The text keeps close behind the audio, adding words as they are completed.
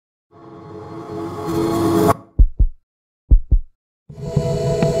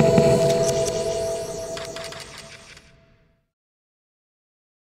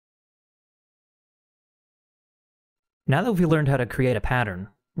Now that we've learned how to create a pattern,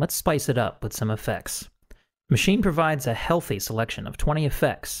 let's spice it up with some effects. Maschine provides a healthy selection of 20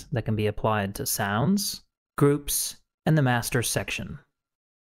 effects that can be applied to sounds, groups, and the master section.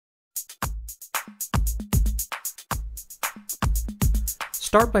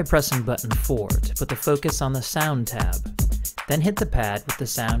 Start by pressing button 4 to put the focus on the Sound tab. Then hit the pad with the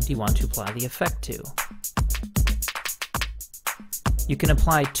sound you want to apply the effect to. You can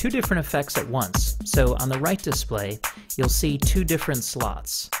apply two different effects at once, so on the right display, you'll see two different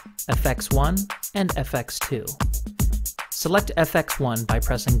slots, FX1 and FX2. Select FX1 by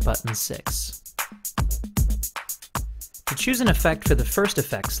pressing button 6. To choose an effect for the first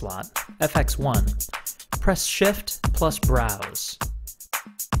effect slot, FX1, press Shift plus Browse.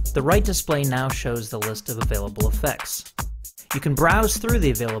 The right display now shows the list of available effects. You can browse through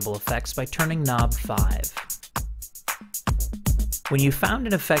the available effects by turning knob 5. When you've found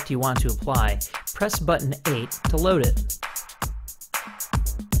an effect you want to apply, press button 8 to load it.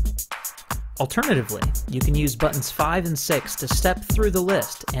 Alternatively, you can use buttons 5 and 6 to step through the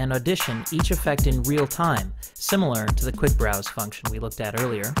list and audition each effect in real time, similar to the quick browse function we looked at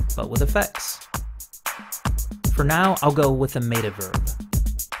earlier, but with effects. For now, I'll go with a meta verb.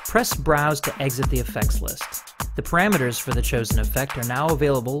 Press Browse to exit the effects list. The parameters for the chosen effect are now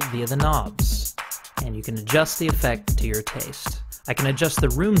available via the knobs, and you can adjust the effect to your taste. I can adjust the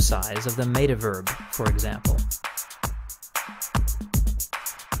room size of the meta verb, for example.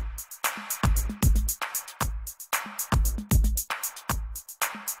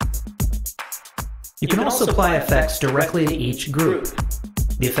 You can also apply effects directly to each group.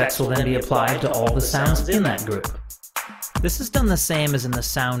 The effects will then be applied to all the sounds in that group. This is done the same as in the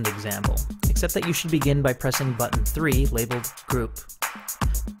sound example, except that you should begin by pressing button 3 labeled Group.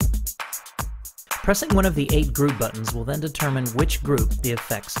 Pressing one of the 8 group buttons will then determine which group the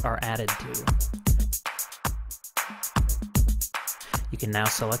effects are added to. You can now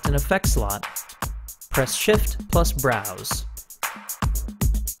select an effect slot, press Shift plus Browse,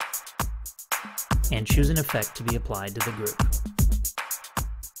 and choose an effect to be applied to the group.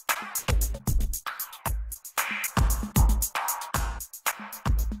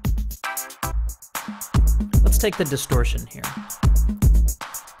 Let's take the distortion here.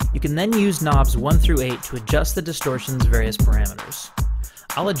 You can then use knobs 1 through 8 to adjust the distortion's various parameters.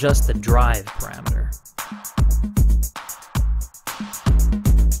 I'll adjust the drive parameter.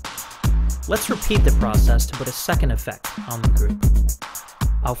 Let's repeat the process to put a second effect on the group.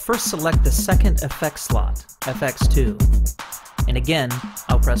 I'll first select the second effect slot, FX2, and again,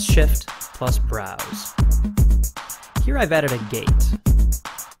 I'll press Shift plus Browse. Here I've added a gate.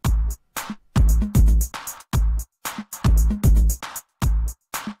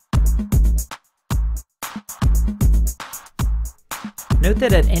 Note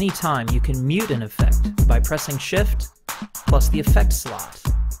that at any time you can mute an effect by pressing Shift plus the effect slot.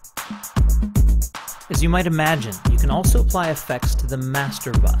 As you might imagine, you can also apply effects to the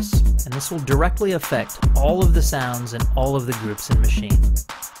master bus, and this will directly affect all of the sounds in all of the groups in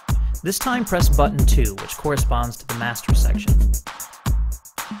Maschine. This time press button 2, which corresponds to the master section.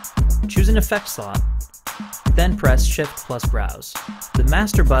 Choose an effect slot, then press Shift plus Browse. The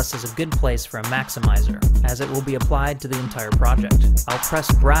master bus is a good place for a maximizer, as it will be applied to the entire project. I'll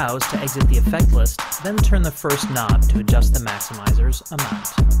press Browse to exit the effect list, then turn the first knob to adjust the maximizer's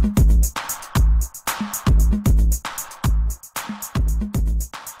amount.